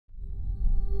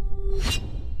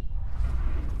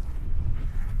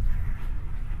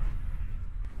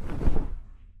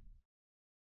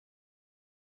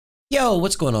Yo,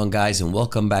 what's going on guys, and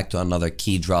welcome back to another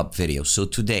Keydrop video. So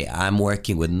today I'm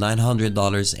working with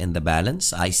 $900 in the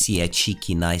balance. I see a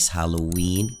cheeky nice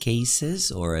Halloween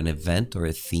cases or an event or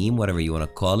a theme, whatever you want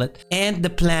to call it. And the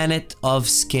Planet of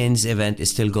Skins event is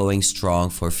still going strong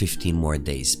for 15 more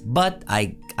days. But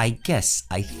I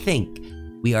think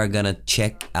we are gonna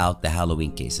check out the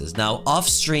Halloween cases. Now off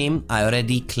stream, I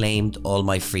already claimed all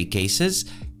my free cases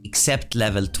except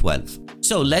level 12.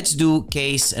 So let's do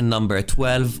case number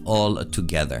 12 all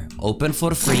together. Open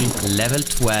for free, level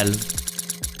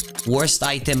 12. Worst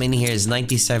item in here is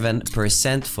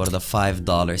 97% for the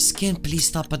 $5 skin. Please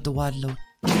stop at the wild load.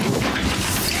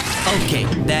 Okay,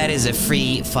 that is a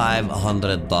free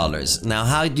 $500. Now,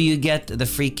 how do you get the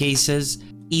free cases?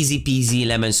 Easy peasy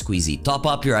lemon squeezy. Top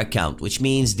up your account, which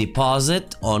means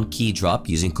deposit on Keydrop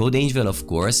using code angvil, of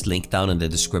course, link down in the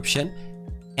description.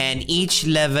 And each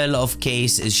level of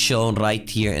case is shown right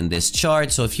here in this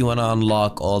chart. So if you want to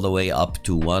unlock all the way up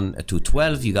to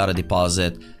 12, you got to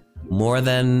deposit more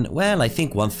than, well, I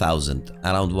think 1,000,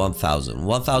 around 1,000.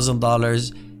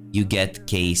 $1,000, you get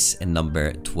case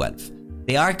number 12.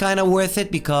 They are kind of worth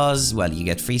it because, well, you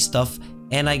get free stuff.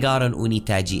 And I got an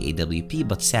Unitaji AWP,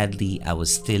 but sadly, I was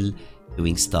still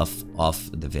doing stuff off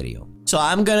the video. So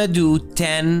I'm gonna do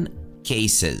 10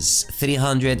 cases,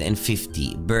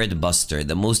 350 Bird Buster,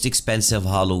 the most expensive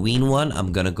Halloween one.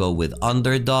 I'm gonna go with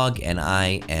Underdog, and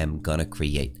I am gonna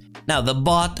create. Now the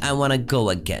bot I wanna go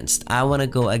against. I wanna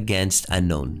go against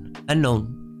Unknown.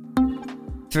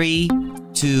 3,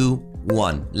 2,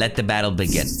 1. Let the battle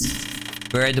begin.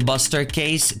 Bird Buster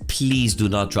case, please do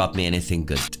not drop me anything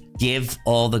good. Give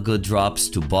all the good drops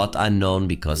to bot Unknown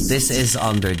because this is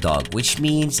Underdog, which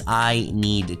means I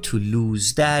need to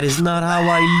lose. That is not how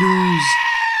I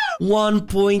lose.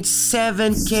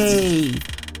 1.7k.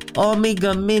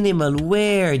 Omega minimal.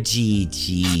 Where?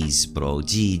 GG's, bro.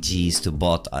 GG's to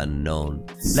bot Unknown.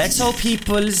 Let's hope he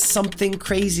pulls something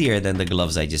crazier than the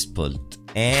gloves I just pulled.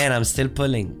 And I'm still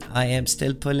pulling. I am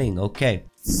still pulling. Okay.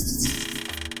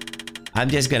 I'm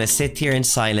just gonna sit here in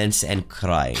silence and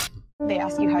cry. They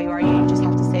ask you how you are, you just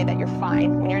have to say that you're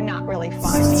fine when you're not really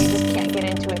fine. You just can't get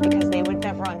into it because they would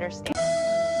never understand.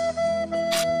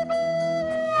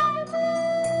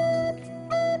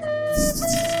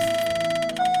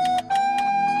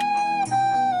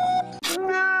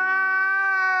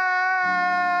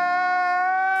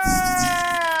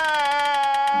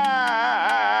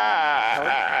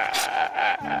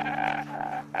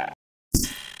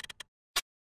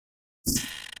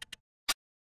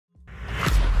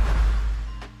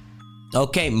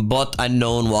 Okay, bot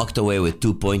Unknown walked away with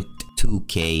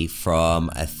 2.2k from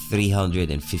a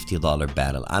 $350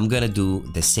 battle. I'm gonna do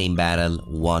the same battle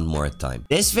one more time.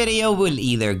 This video will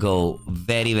either go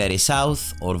very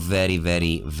south or very good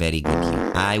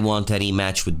here. I want a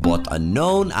rematch with bot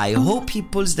Unknown. I hope he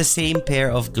pulls the same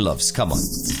pair of gloves. Come on.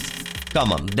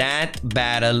 Come on, that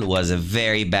battle was a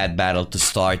very bad battle to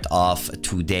start off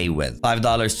today with.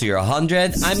 $5 to your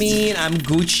 100. I mean, I'm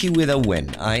Gucci with a win.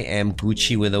 I am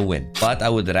Gucci with a win. But I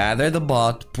would rather the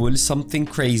bot pull something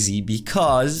crazy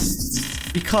because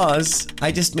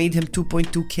I just made him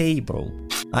 2.2k, bro.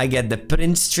 I get the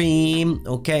print stream.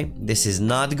 Okay, this is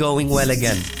not going well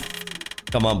again.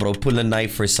 Come on, bro, pull a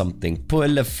knife or something.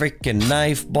 Pull a freaking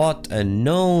knife, bot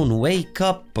Unknown. Wake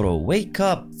up, bro, wake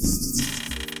up.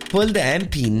 Pull the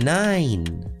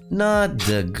MP9, not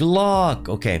the Glock.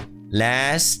 Okay,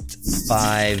 last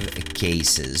 5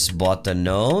 cases. Bot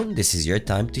Unknown, this is your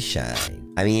time to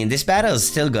shine. I mean, this battle is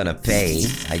still gonna pay.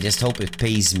 I just hope it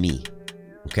pays me.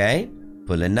 Okay,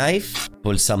 pull a knife,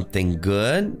 pull something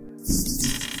good.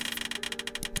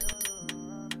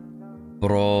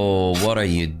 Bro, what are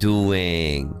you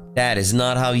doing? That is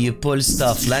not how you pull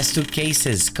stuff. Last 2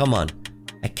 cases, come on.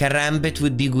 A karambit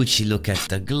would be Gucci. Look at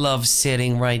the gloves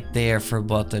sitting right there for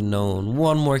bot Unknown.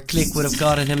 One more click would have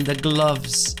gotten him the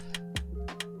gloves.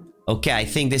 Okay, I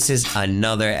think this is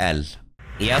another L.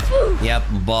 Yep,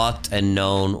 bot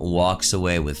Unknown walks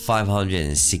away with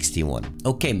 561.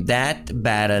 Okay, that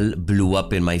battle blew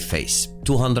up in my face.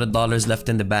 $200 left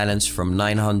in the balance from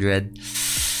 900.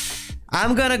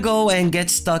 I'm gonna go and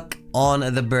get stuck on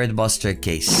the Bird Buster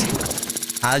case.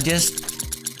 I'll just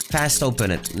fast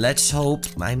open it. Let's hope.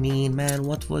 I mean, man,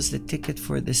 what was the ticket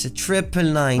for this? A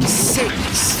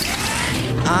 9996.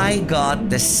 I got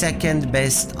the second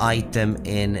best item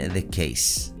in the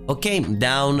case. Okay,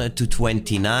 down to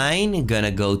 29.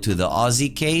 Gonna go to the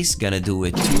Aussie case. Gonna do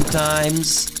it 2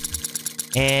 times.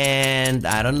 And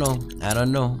I don't know.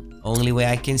 Only way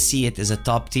I can see it is a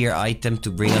top tier item to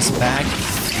bring us back.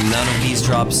 None of these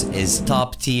drops is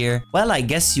top tier. Well, I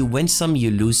guess you win some, you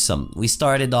lose some. We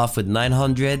started off with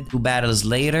 900. 2 battles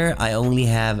later, I only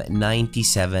have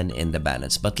 97 in the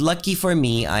balance. But lucky for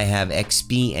me, I have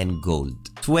XP and gold.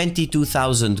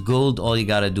 22,000 gold. All you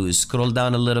gotta do is scroll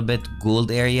down a little bit,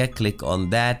 gold area, click on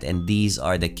that, and these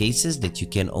are the cases that you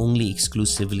can only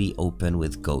exclusively open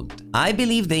with gold. I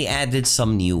believe they added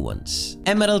some new ones.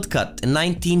 Emerald cut,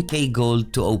 19k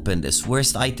gold to open this.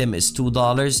 Worst item is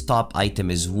 $2, top item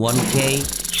is 1k.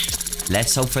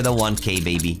 Let's hope for the 1k,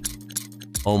 baby.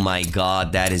 Oh my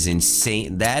god, that is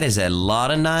insane. That is a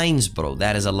lot of 9s, bro.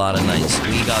 That is a lot of 9s.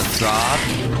 We got dropped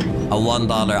a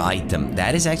 $1 item.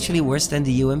 That is actually worse than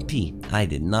the UMP. I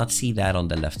did not see that on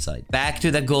the left side. Back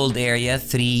to the gold area,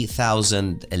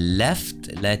 3,000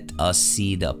 left. Let us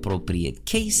see the appropriate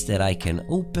case that I can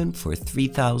open for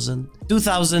 3,000.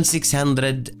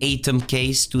 2,600 Atom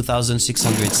case,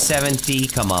 2,670.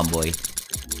 Come on, boy.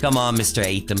 Come on, Mr.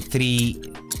 Atom. 3.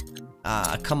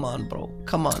 Come on, bro.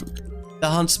 Come on. The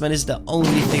Huntsman is the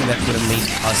only thing that could make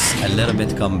us a little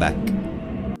bit come back.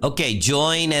 Okay,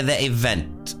 join the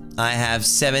event. I have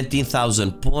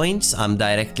 17,000 points. I'm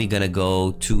directly gonna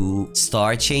go to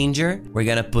Star Changer. We're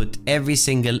gonna put every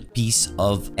single piece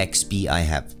of XP I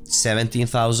have.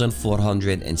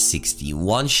 17,460.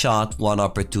 One shot, one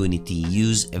opportunity.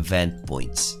 Use event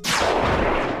points.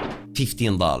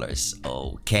 $15.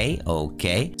 Okay.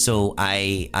 So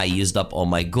I used up all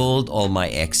my gold, all my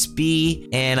XP,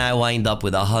 and I wind up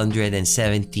with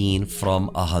 117 from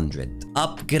 100.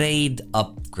 Upgrade.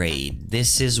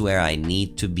 This is where I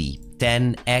need to be.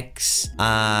 10x.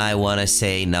 I want to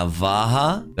say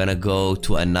Navaja. Gonna go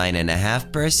to a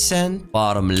 9.5%.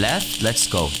 Bottom left. Let's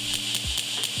go.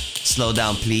 Slow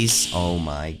down, please. Oh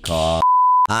my god.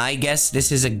 I guess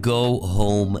this is a go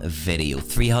home video.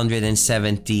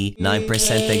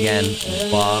 379% again.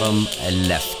 Bottom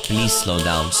left. Please slow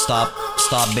down. Stop,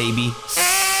 baby.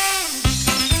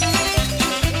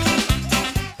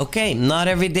 Okay, not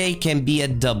every day can be a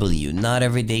W. Not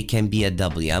every day can be a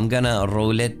W. I'm gonna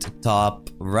roll it top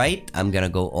right. I'm gonna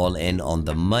go all in on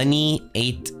the money.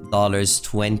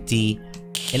 $8.20.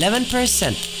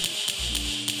 11%.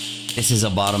 This is a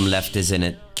bottom left, isn't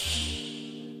it?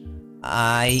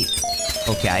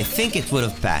 Okay, I think it would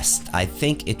have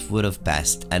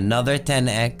passed. Another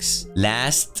 10x.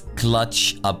 Last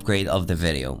clutch upgrade of the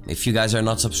video. If you guys are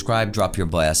not subscribed, drop your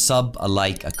boy a sub, a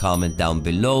like, a comment down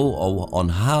below on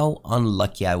how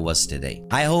unlucky I was today.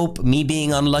 I hope me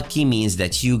being unlucky means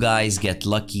that you guys get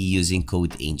lucky using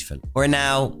code angvil. For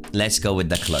now, let's go with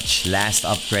the clutch. Last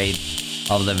upgrade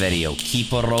of the video.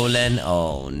 Keep on rolling.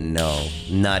 Oh no,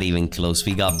 not even close.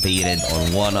 We got baited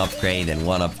on one upgrade and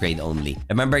one upgrade only.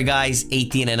 Remember guys,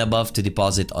 18 and above to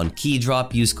deposit on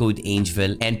Keydrop. Use code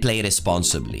angvil and play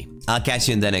responsibly. I'll catch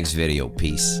you in the next video.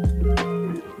 Peace.